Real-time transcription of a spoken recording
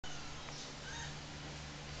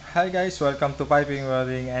Hi guys, welcome to Piping,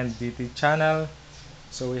 Welding, and DT channel.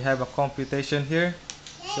 So we have a computation here.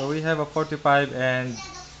 So we have a 45 and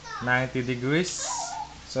 90 degrees.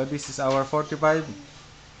 So this is our 45,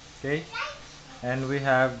 okay, and we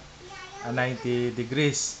have a 90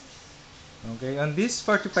 degrees. Okay, on this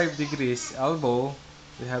 45 degrees elbow,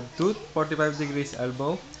 we have two 45 degrees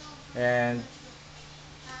elbow, and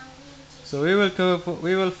so we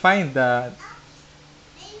will find the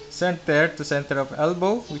center to center of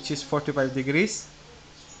elbow, which is 45 degrees,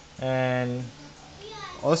 and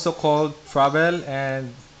also called travel,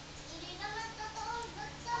 and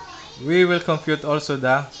we will compute also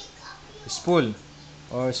the spool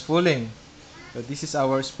or spooling. So this is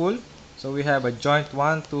our spool. So we have a joint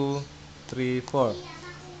 1 2 3 4.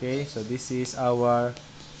 Okay, so this is our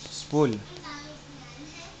spool,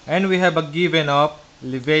 and we have a given of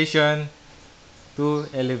elevation to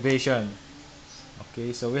elevation.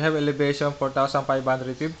 Okay, so we have elevation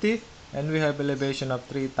 4,550 and we have elevation of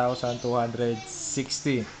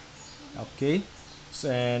 3,260. Okay, so,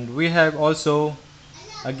 and we have also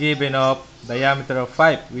a given of diameter of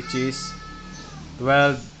pipe, which is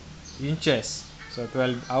 12 inches. So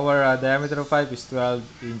 12, our diameter of pipe is 12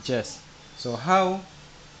 inches. So how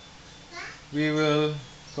we will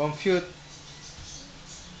compute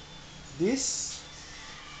this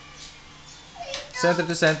center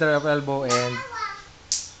to center of elbow and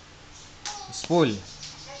spool?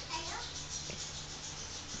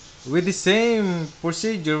 With the same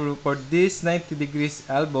procedure for this 90 degrees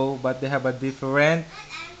elbow, but they have a different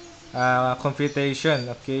computation.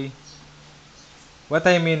 Okay, what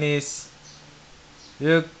I mean is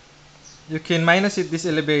you you can minus it this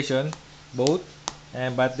elevation both,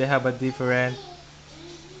 and but they have a different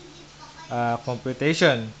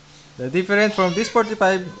computation. The difference from this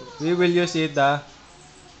 45, we will use it the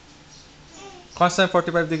constant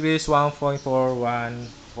 45 degrees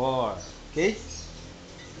 1.414. Okay,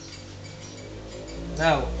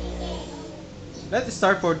 now let's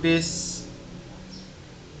start for this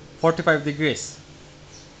 45 degrees.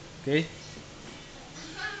 Okay,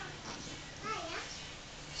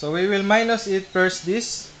 so we will minus it first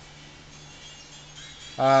this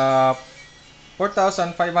uh,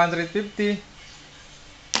 4,550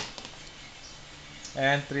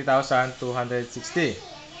 and 3,260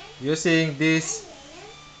 using this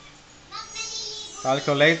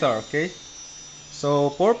calculator. Okay,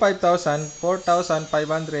 so for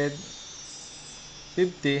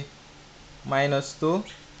 4,550 minus 2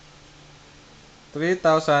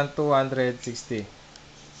 3,260.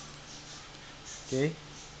 Okay,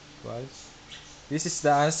 well, this is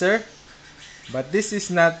the answer, but this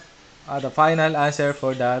is not the final answer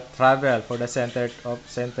for the travel for the center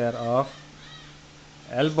of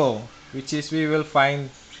elbow, which is we will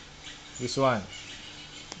find this one.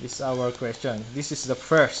 This is our question. This is the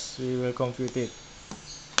first we will compute it.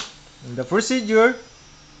 In the procedure,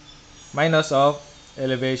 minus of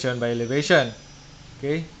elevation by elevation.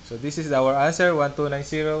 Okay, so this is our answer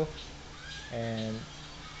 1290, and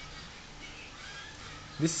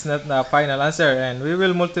this is not the final answer, and we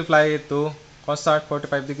will multiply it to constant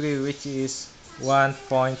 45 degree, which is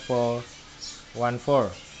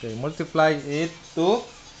 1.414. Okay, multiply it to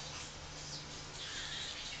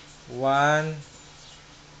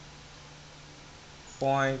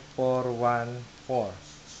 1.414,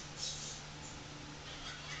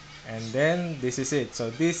 and then this is it. So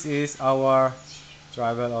this is our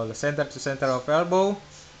travel or the center to center of elbow,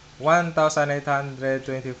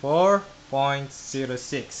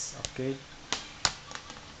 1824.06. Okay,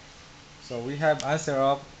 so we have answer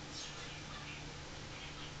of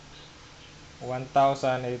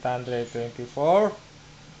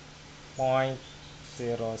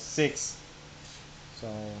 1824.06. So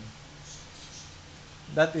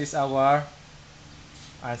that is our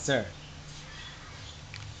answer.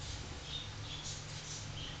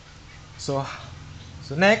 So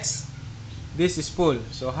next, this is spool.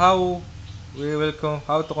 So how we will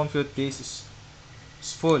how to compute this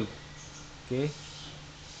spool? Okay,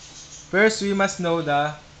 first we must know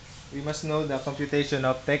the computation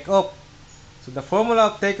of takeoff. So the formula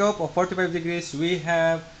of takeoff of 45 degrees, we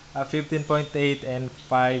have a 15.8 and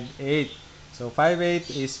 5/8. So 5/8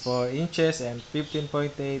 is for inches and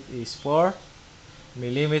 15.8 is for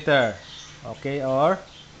millimeter. Okay, or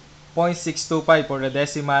 0.625 for the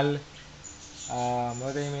decimal.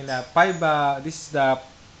 What do you mean? 5. This is the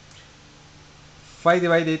 5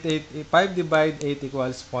 divided 8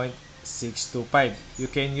 equals 0.625. You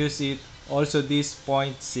can use it also this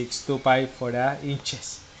 0.625 for the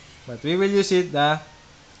inches, but we will use it the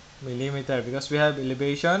millimeter because we have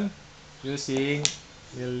elevation using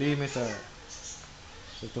millimeter.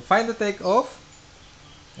 So to find the takeoff,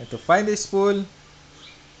 And to find the spool,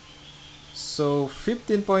 so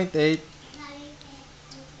 15.8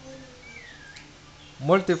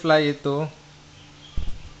 multiply it to,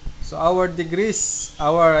 so our degrees,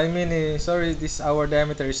 our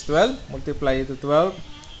diameter is 12, multiply it to 12.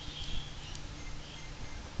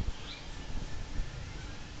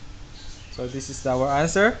 So this is our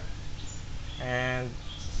answer. And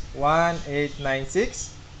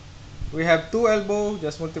 1896. We have 2 elbow,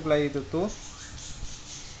 just multiply it to 2.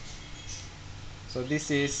 So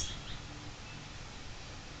this is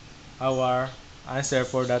our answer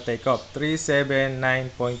for the takeoff,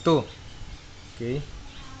 379.2. Okay,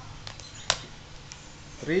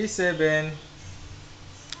 37.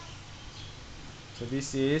 So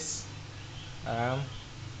this is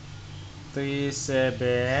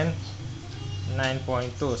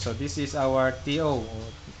 379.2. So this is our TO.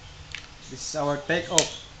 This is our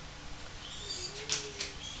takeoff.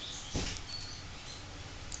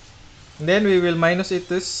 And then we will minus it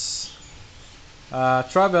to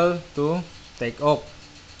travel to take off.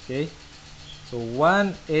 Okay, so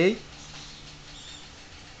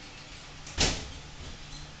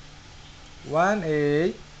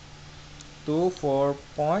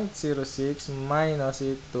 1824.06 minus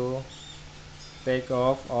it to take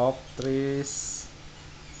off of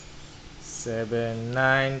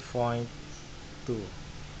 379.2.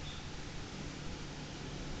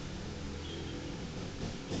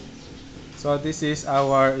 So this is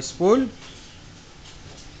our spool,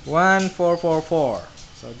 1444.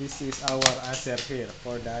 So this is our answer here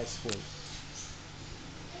for the spool.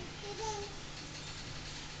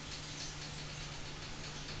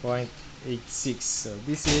 .86. So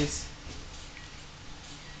this is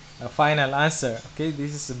a final answer. Okay,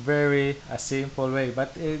 this is a very simple way,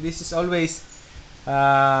 but this is always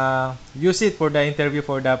use it for the interview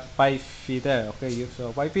for the pipe fitter. Okay,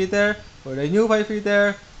 so pipe fitter, for the new pipe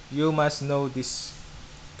fitter, you must know this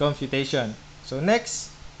computation. So next,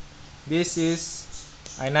 this is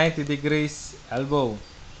a 90 degrees elbow.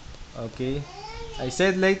 Okay, I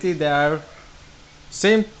said lately there are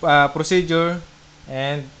same procedure,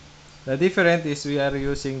 and the difference is we are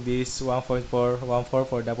using this 1.414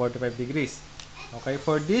 for the 45 degrees. Okay,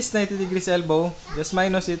 for this 90 degrees elbow, just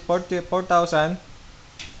minus it 4,000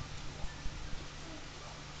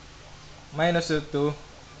 minus it to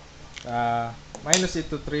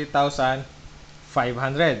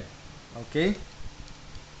 3,500. Okay,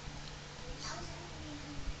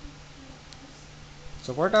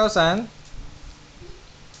 so 4,000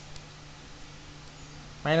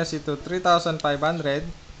 minus it to 3,500.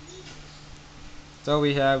 So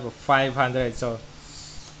we have 500. So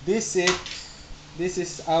this is the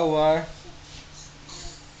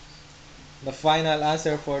final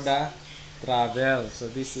answer for the travel. So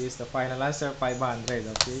this is the final answer, 500.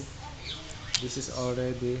 Okay, this is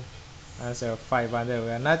already answer 500.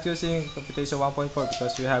 We are not using computation 1.4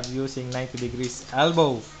 because we have using 90 degrees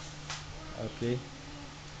elbow. Okay,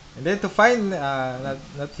 and then to find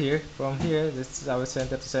not here, from here, this is our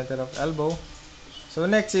center to center of elbow. So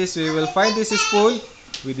next is we will find this spool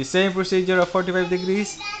with the same procedure of 45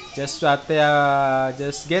 degrees. Just get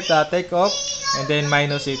a takeoff and then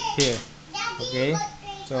minus it here. Okay,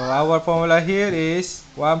 so our formula here is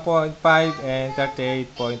 1.5 and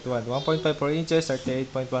 38.1. 1.5 per inches,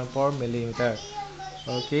 38.14 millimeter.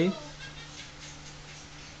 Okay,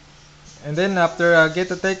 and then after get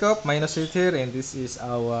the takeoff, minus it here, and this is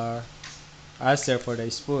our answer for the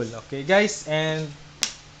spool. Okay guys, and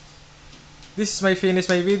this is my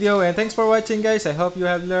video, and thanks for watching guys. I hope you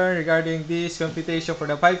have learned regarding this computation for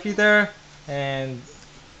the pipe fitter, and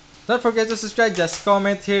don't forget to subscribe. Just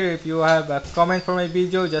comment here if you have a comment for my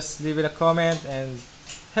video. Just leave it a comment, and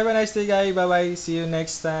have a nice day guys. Bye bye, see you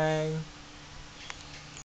next time.